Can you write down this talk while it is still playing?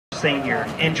senior.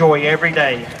 Enjoy every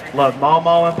day. Love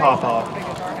Mama and Papa.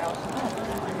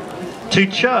 To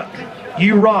Chuck,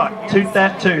 you rock. Toot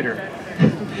that tutor.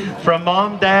 From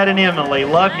Mom, Dad, and Emily,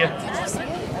 love you.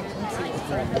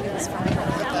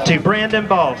 To Brandon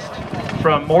Bost,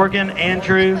 from Morgan,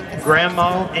 Andrew,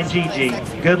 Grandma, and Gigi,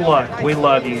 good luck. We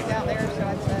love you.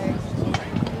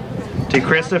 To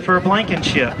Christopher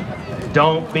Blankenship,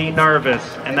 don't be nervous.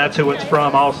 And that's who it's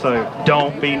from also.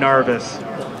 Don't be nervous.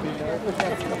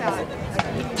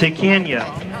 To Kenya,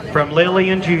 from Lily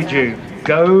and Juju,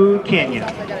 go Kenya.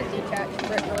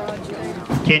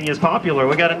 Kenya's popular.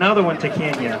 We got another one to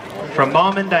Kenya. From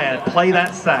Mom and Dad, play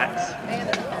that sax.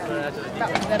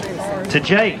 To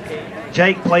Jake,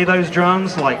 Jake, play those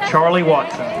drums like Charlie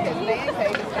Watson.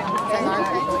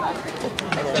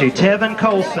 To Tevin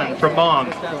Colson from Mom,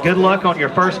 good luck on your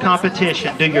first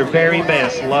competition. Do your very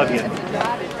best. Love you.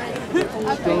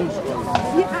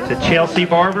 To Chelsea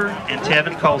Barber and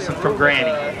Tevin Colson from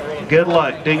Granny, good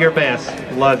luck. Do your best.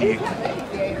 Love you.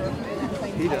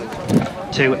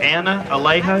 To Anna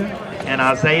Alejo and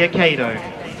Isaiah Cato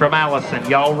from Allison,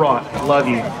 y'all rock. Love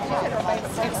you.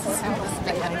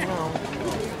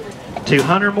 To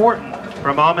Hunter Morton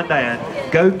from Mom and Dad,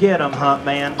 go get 'em, Hunt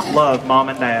Man. Love Mom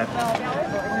and Dad.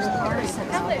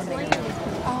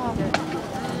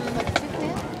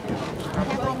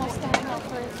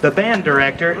 The band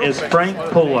director is Frank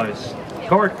Poulos.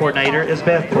 Guard coordinator is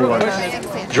Beth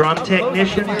Poulos. Drum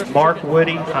technician, Mark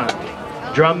Woody Hunt.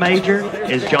 Drum major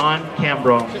is John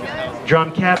Cambron.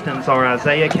 Drum captains are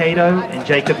Isaiah Cato and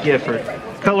Jacob Gifford.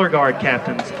 Color guard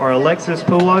captains are Alexis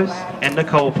Poulos and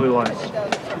Nicole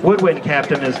Poulos. Woodwind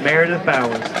captain is Meredith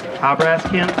Bowers. High brass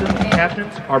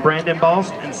captains are Brandon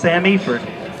Bost and Sam Eford.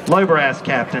 Low brass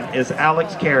captain is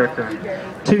Alex Carricker.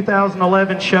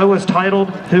 2011 show is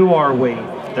titled Who Are We?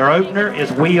 Their opener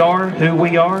is We Are Who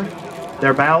We Are.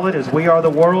 Their ballad is We Are the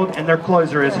World, and their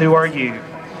closer is Who Are You?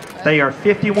 They are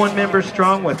 51 members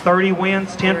strong with 30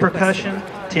 winds, 10 percussion,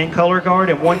 10 color guard,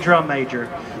 and 1 drum major.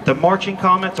 The Marching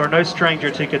Comets are no stranger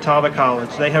to Catawba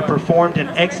College. They have performed in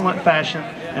excellent fashion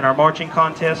in our marching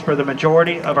contest for the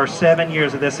majority of our 7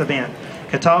 years of this event.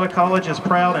 Catawba College is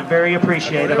proud and very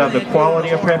appreciative of the quality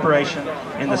of preparation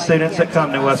and the students that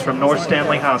come to us from North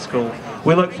Stanley High School.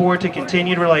 We look forward to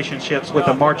continued relationships with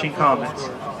the Marching Comets.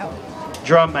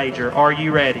 Drum major, are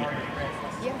you ready?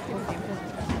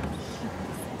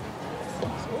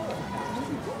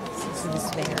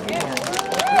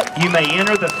 You may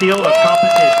enter the field of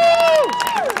competition.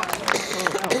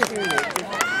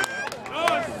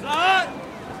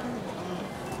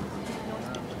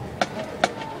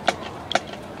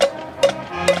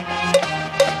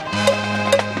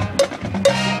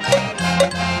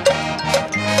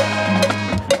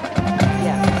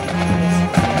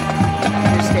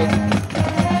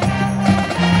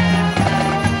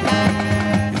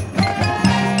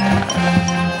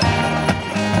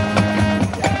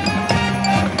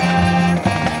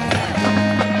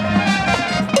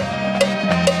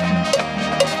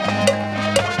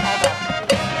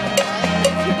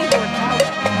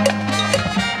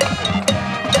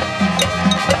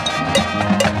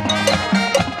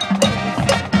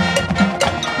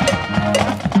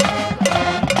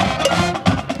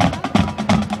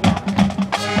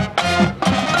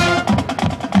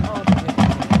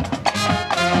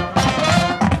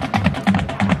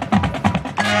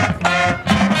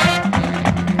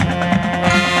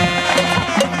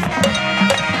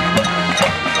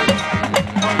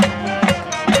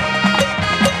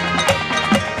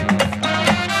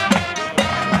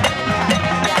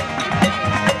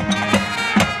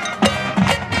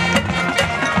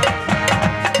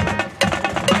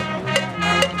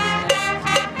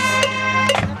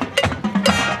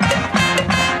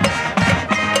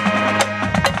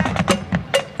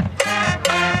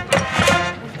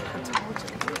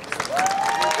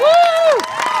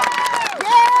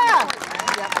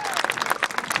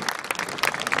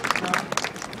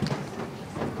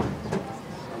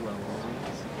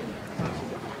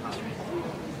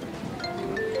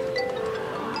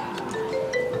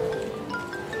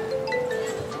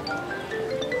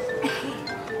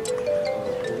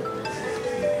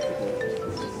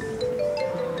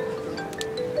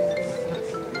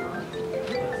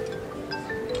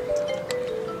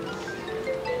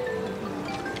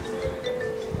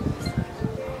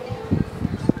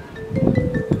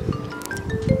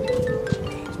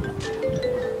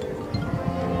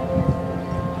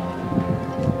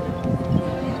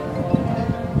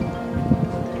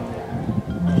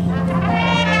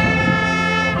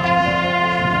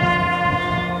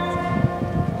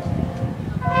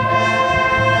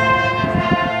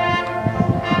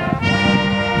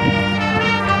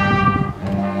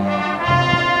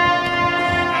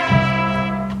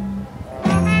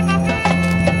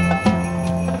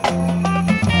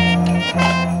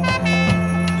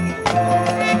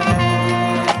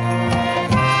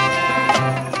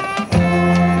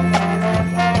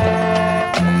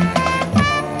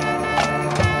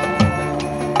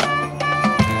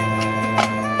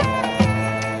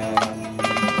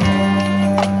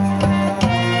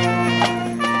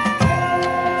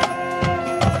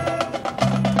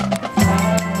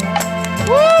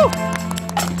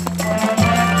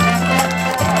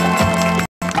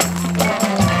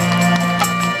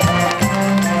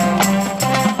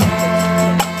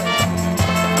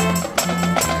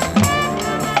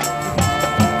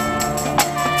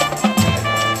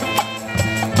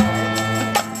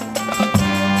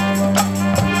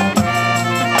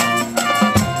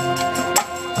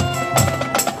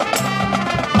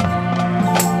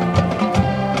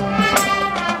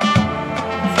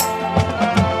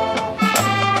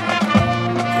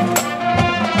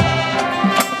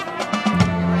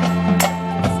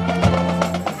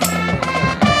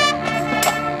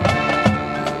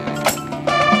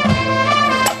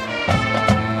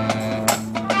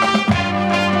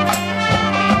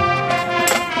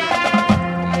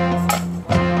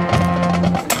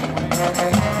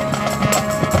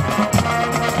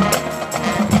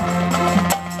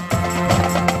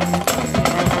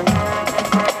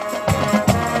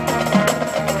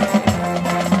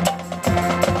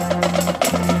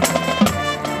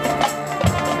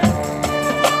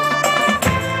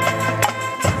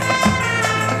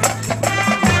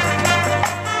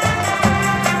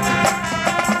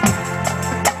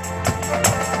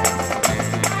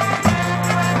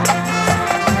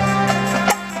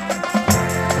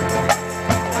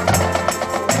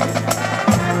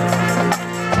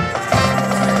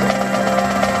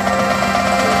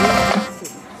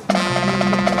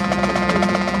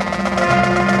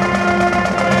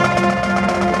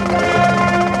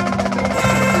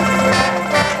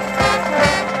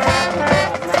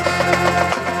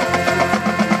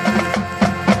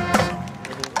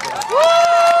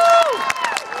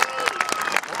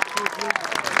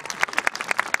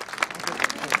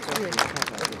 Oh.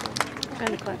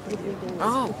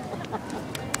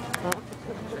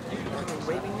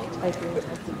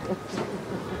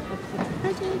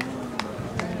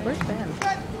 Where's Ben?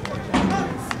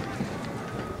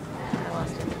 I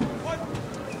lost him.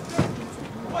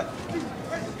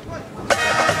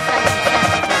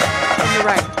 You're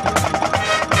right.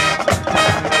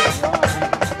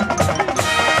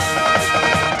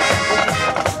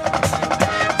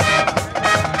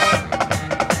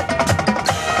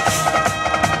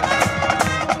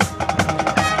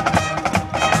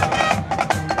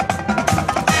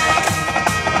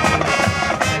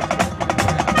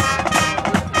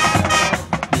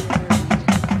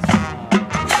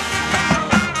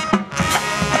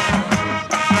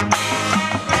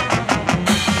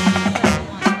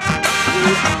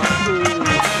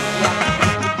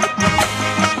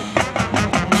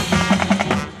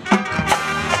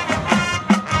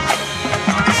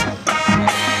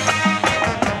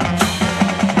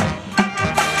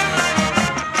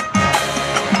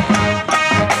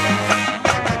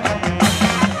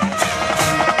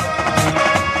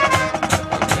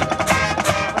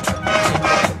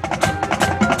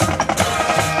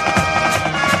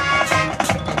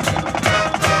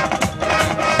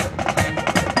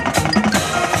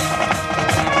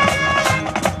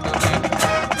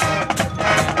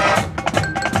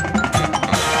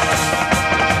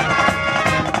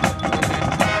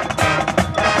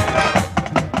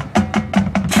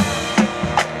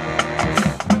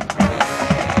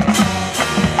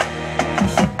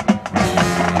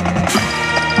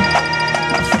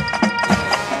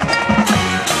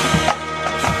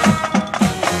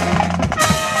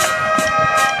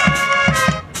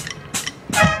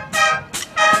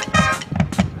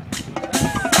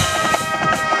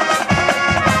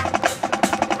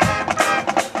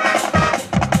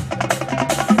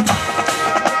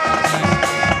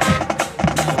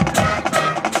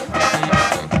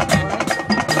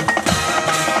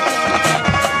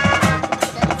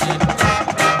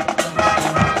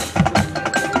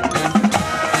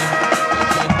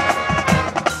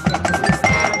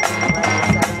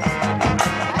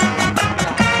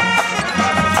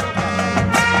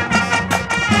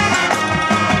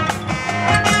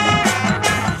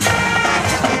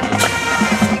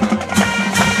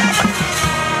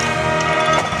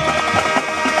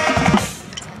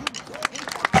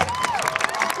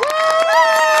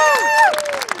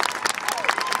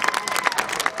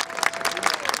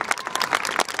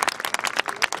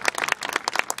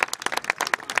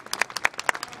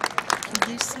 Can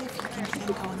you see if you can get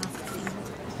him going off the field?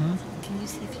 Can you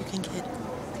see if you can get,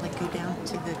 like, go down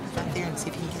to the front there and see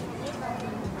if you can get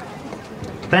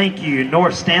him? Thank you,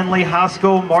 North Stanley High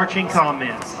School Marching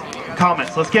Comets.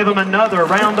 Let's give them another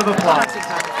round of applause.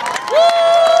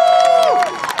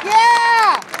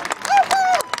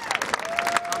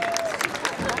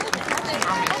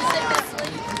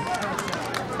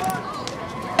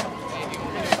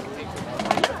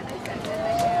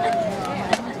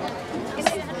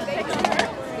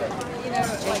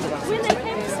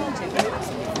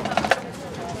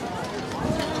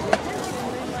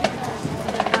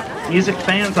 Music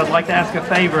fans, I'd like to ask a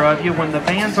favor of you. When the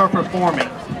bands are performing,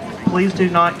 please do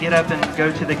not get up and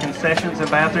go to the concessions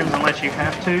and bathrooms unless you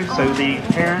have to, so the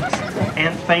parents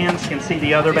and fans can see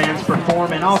the other bands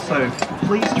perform. And also,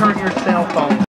 please turn your cell phone